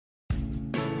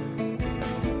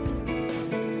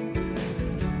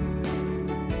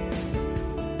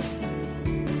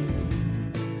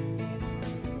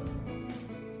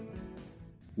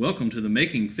Welcome to the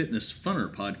Making Fitness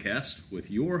Funner podcast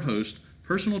with your host,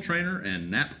 personal trainer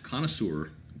and nap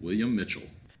connoisseur, William Mitchell.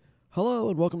 Hello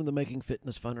and welcome to the Making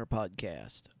Fitness Funner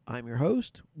podcast. I'm your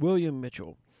host, William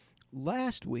Mitchell.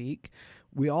 Last week,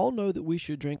 we all know that we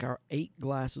should drink our 8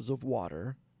 glasses of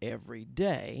water every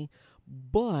day,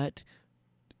 but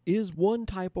is one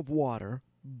type of water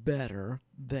better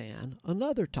than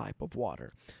another type of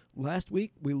water? Last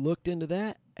week, we looked into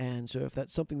that, and so if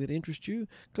that's something that interests you,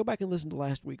 go back and listen to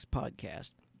last week's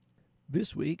podcast.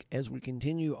 This week, as we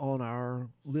continue on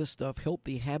our list of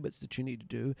healthy habits that you need to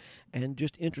do, and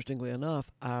just interestingly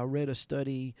enough, I read a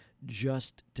study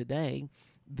just today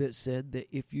that said that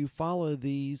if you follow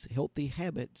these healthy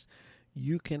habits,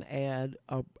 you can add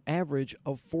an average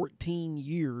of 14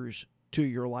 years to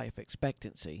your life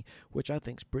expectancy, which I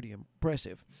think is pretty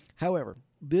impressive. However,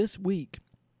 this week,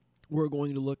 we're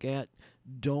going to look at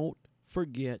don't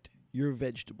forget your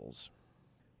vegetables.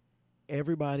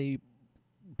 Everybody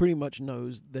pretty much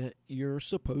knows that you're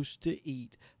supposed to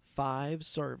eat 5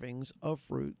 servings of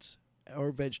fruits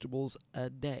or vegetables a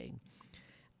day.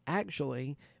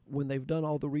 Actually, when they've done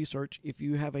all the research, if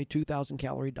you have a 2,000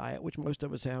 calorie diet, which most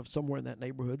of us have somewhere in that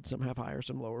neighborhood, some have higher,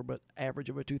 some lower, but average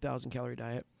of a 2,000 calorie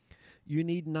diet, you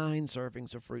need 9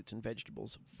 servings of fruits and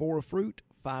vegetables. 4 of fruit,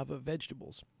 5 of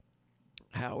vegetables.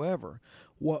 However,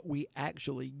 what we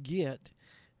actually get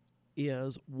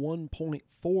is 1.4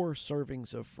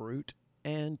 servings of fruit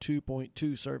and 2.2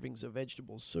 servings of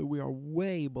vegetables. So we are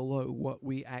way below what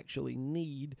we actually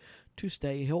need to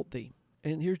stay healthy.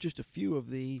 And here's just a few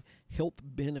of the health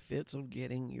benefits of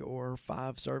getting your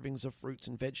 5 servings of fruits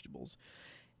and vegetables.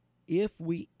 If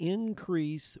we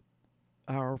increase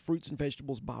our fruits and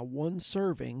vegetables by 1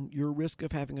 serving, your risk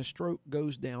of having a stroke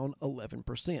goes down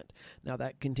 11%. Now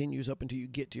that continues up until you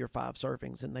get to your 5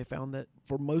 servings, and they found that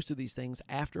for most of these things,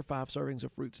 after 5 servings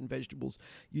of fruits and vegetables,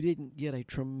 you didn't get a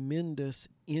tremendous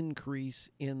increase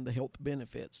in the health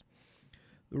benefits.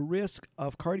 The risk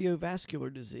of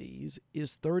cardiovascular disease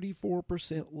is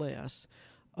 34% less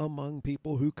among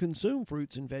people who consume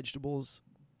fruits and vegetables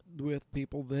with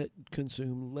people that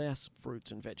consume less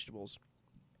fruits and vegetables.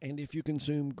 And if you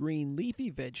consume green leafy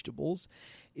vegetables,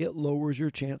 it lowers your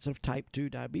chance of type 2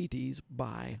 diabetes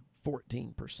by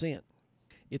 14%.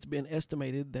 It's been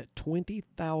estimated that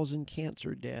 20,000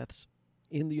 cancer deaths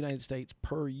in the United States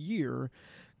per year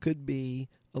could be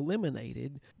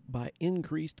eliminated by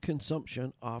increased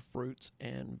consumption of fruits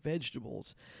and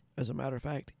vegetables. As a matter of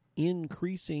fact,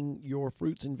 increasing your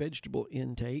fruits and vegetable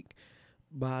intake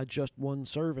by just 1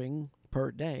 serving per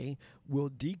day will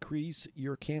decrease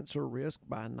your cancer risk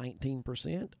by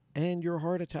 19% and your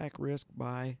heart attack risk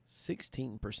by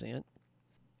 16%.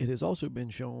 It has also been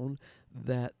shown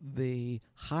that the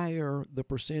higher the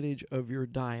percentage of your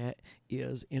diet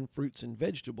is in fruits and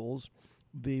vegetables,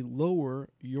 the lower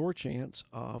your chance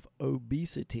of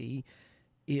obesity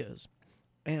is.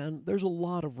 And there's a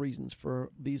lot of reasons for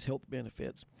these health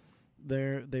benefits.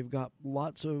 They've got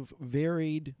lots of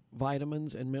varied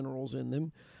vitamins and minerals in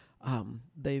them.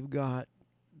 They've got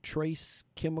trace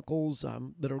chemicals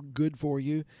that are good for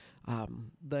you.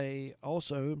 They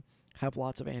also have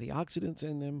lots of antioxidants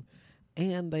in them,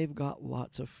 and they've got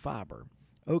lots of fiber.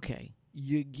 Okay,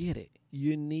 you get it.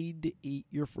 You need to eat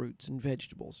your fruits and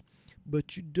vegetables,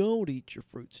 but you don't eat your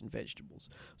fruits and vegetables.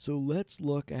 So let's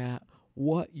look at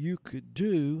what you could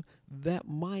do that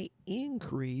might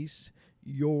increase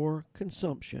your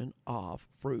consumption of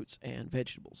fruits and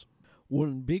vegetables.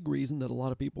 One big reason that a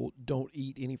lot of people don't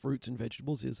eat any fruits and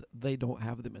vegetables is they don't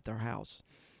have them at their house.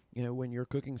 You know, when you're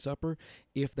cooking supper,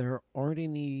 if there aren't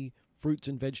any fruits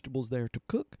and vegetables there to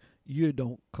cook, you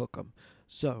don't cook them.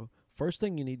 So, first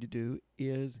thing you need to do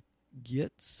is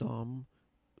get some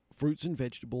fruits and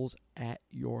vegetables at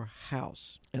your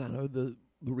house. And I know the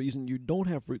reason you don't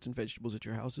have fruits and vegetables at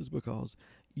your house is because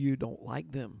you don't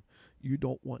like them. You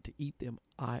don't want to eat them.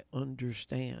 I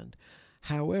understand.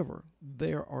 However,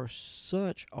 there are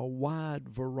such a wide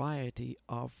variety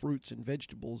of fruits and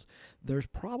vegetables, there's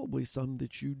probably some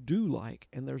that you do like,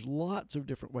 and there's lots of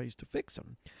different ways to fix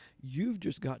them. You've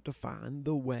just got to find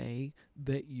the way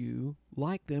that you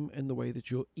like them and the way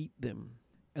that you'll eat them.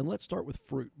 And let's start with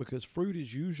fruit, because fruit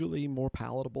is usually more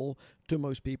palatable to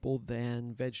most people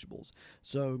than vegetables.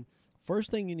 So,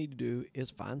 first thing you need to do is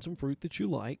find some fruit that you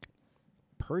like,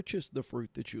 purchase the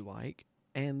fruit that you like,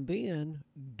 and then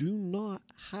do not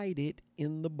hide it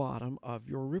in the bottom of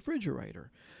your refrigerator,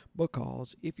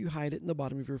 because if you hide it in the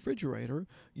bottom of your refrigerator,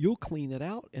 you'll clean it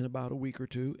out in about a week or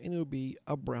 2 and it'll be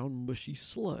a brown mushy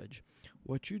sludge.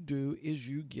 What you do is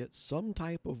you get some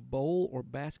type of bowl or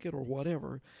basket or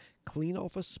whatever, clean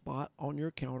off a spot on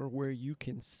your counter where you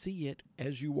can see it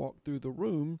as you walk through the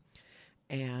room,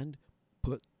 and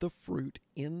put the fruit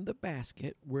in the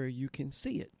basket where you can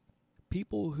see it.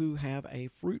 People who have a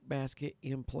fruit basket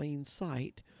in plain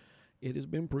sight, it has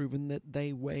been proven that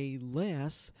they weigh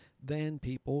less than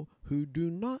people who do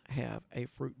not have a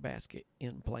fruit basket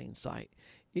in plain sight.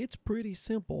 It's pretty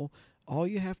simple. All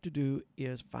you have to do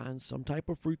is find some type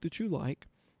of fruit that you like,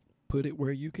 put it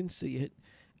where you can see it,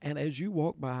 and as you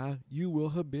walk by, you will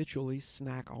habitually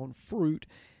snack on fruit.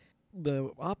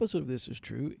 The opposite of this is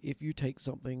true if you take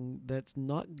something that's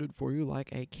not good for you, like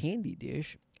a candy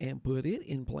dish, and put it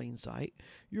in plain sight,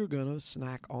 you're going to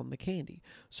snack on the candy.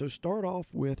 So start off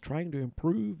with trying to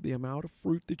improve the amount of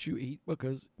fruit that you eat,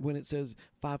 because when it says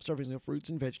 5 servings of fruits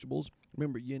and vegetables,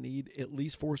 remember you need at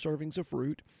least 4 servings of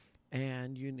fruit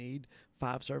and you need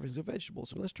 5 servings of vegetables.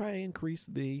 So let's try to increase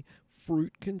the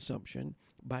fruit consumption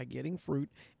by getting fruit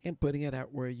and putting it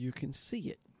out where you can see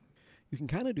it. You can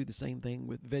kind of do the same thing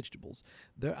with vegetables.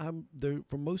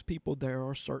 For most people, there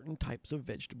are certain types of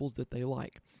vegetables that they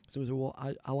like. So,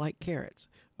 well, I like carrots.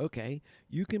 Okay,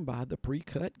 you can buy the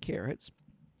pre-cut carrots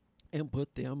and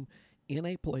put them in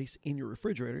a place in your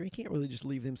refrigerator. You can't really just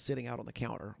leave them sitting out on the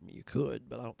counter. I mean, you could,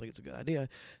 but I don't think it's a good idea.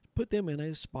 Put them in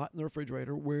a spot in the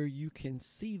refrigerator where you can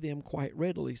see them quite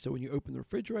readily. So when you open the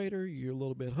refrigerator, you're a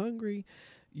little bit hungry,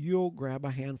 you'll grab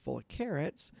a handful of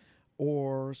carrots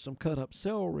or some cut up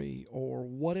celery or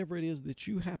whatever it is that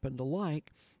you happen to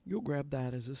like, you'll grab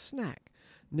that as a snack.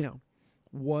 Now,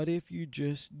 what if you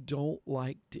just don't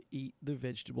like to eat the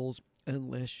vegetables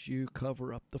unless you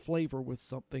cover up the flavor with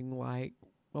something like,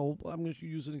 well, I'm going to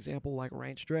use an example like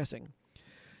ranch dressing.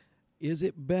 Is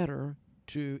it better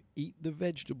to eat the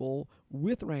vegetable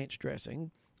with ranch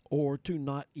dressing or to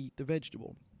not eat the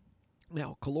vegetable?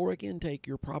 Now, caloric intake,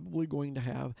 you're probably going to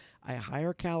have a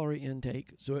higher calorie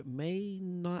intake, so it may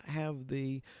not have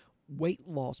the weight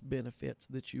loss benefits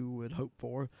that you would hope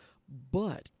for,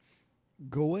 but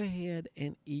go ahead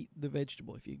and eat the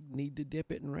vegetable. If you need to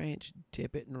dip it in ranch,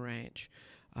 dip it in ranch.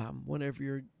 Whenever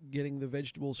you're getting the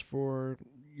vegetables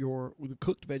the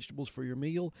cooked vegetables for your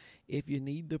meal, if you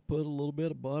need to put a little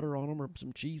bit of butter on them or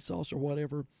some cheese sauce or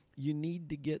whatever, you need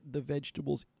to get the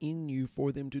vegetables in you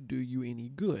for them to do you any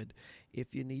good.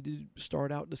 If you need to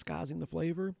start out disguising the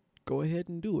flavor, go ahead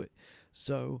and do it.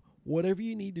 So whatever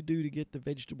you need to do to get the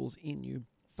vegetables in you,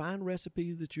 find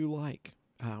recipes that you like.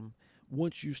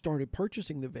 Once you started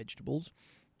purchasing the vegetables,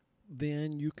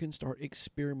 then you can start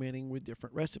experimenting with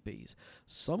different recipes.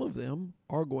 Some of them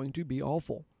are going to be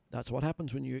awful. That's what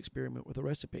happens when you experiment with a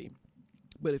recipe.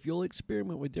 But if you'll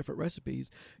experiment with different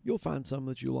recipes, you'll find some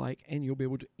that you like, and you'll be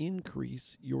able to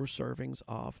increase your servings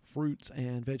of fruits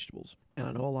and vegetables. And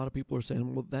I know a lot of people are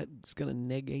saying, well, that's going to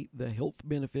negate the health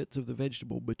benefits of the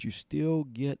vegetable, but you still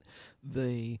get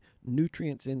the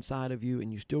nutrients inside of you,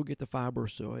 and you still get the fiber,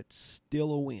 so it's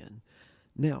still a win.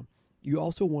 Now, you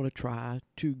also want to try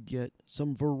to get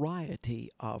some variety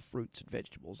of fruits and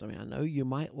vegetables. I mean, I know you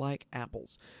might like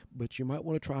apples, but you might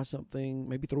want to try something,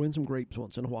 maybe throw in some grapes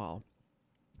once in a while.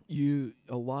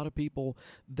 A lot of people,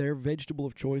 their vegetable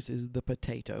of choice is the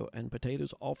potato, and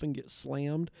potatoes often get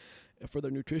slammed for their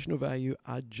nutritional value.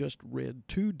 I just read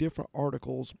 2 different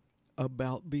articles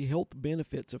about the health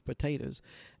benefits of potatoes,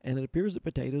 and it appears that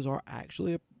potatoes are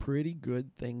actually a pretty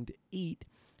good thing to eat.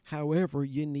 However,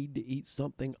 you need to eat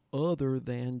something other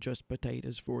than just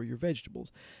potatoes for your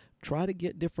vegetables. Try to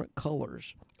get different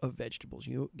colors of vegetables.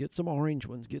 Get some orange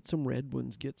ones, get some red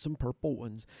ones, get some purple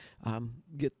ones,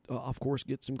 get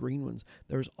some green ones.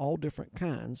 There's all different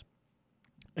kinds,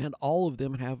 and all of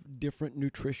them have different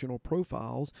nutritional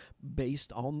profiles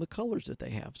based on the colors that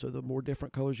they have. So the more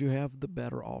different colors you have, the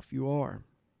better off you are.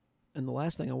 And the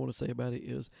last thing I want to say about it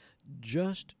is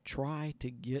just try to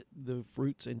get the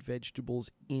fruits and vegetables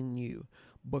in you,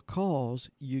 because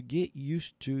you get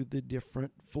used to the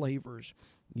different flavors.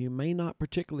 You may not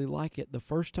particularly like it the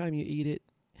first time you eat it,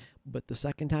 but the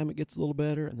second time it gets a little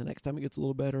better, and the next time it gets a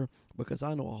little better, because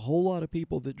I know a whole lot of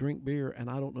people that drink beer, and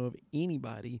I don't know of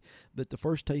anybody that the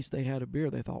first taste they had of beer,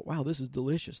 they thought, wow, this is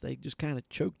delicious. They just kind of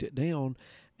choked it down,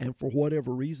 and for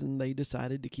whatever reason, they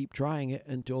decided to keep trying it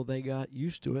until they got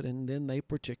used to it, and then they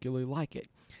particularly like it.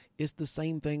 It's the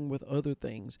same thing with other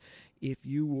things. If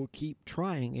you will keep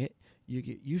trying it, you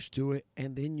get used to it,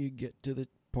 and then you get to the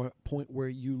point where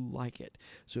you like it.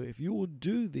 So if you will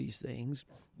do these things,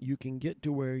 you can get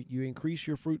to where you increase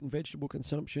your fruit and vegetable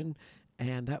consumption,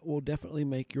 and that will definitely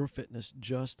make your fitness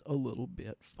just a little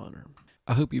bit funner.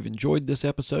 I hope you've enjoyed this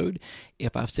episode.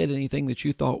 If I've said anything that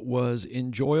you thought was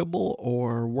enjoyable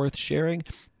or worth sharing,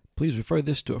 please refer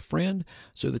this to a friend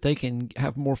so that they can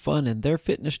have more fun in their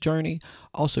fitness journey.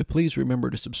 Also, please remember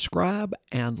to subscribe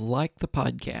and like the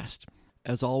podcast.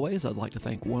 As always, I'd like to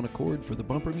thank One Accord for the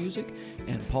bumper music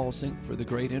and Paul Sink for the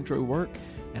great intro work,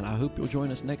 and I hope you'll join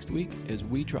us next week as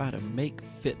we try to make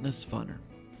fitness funner.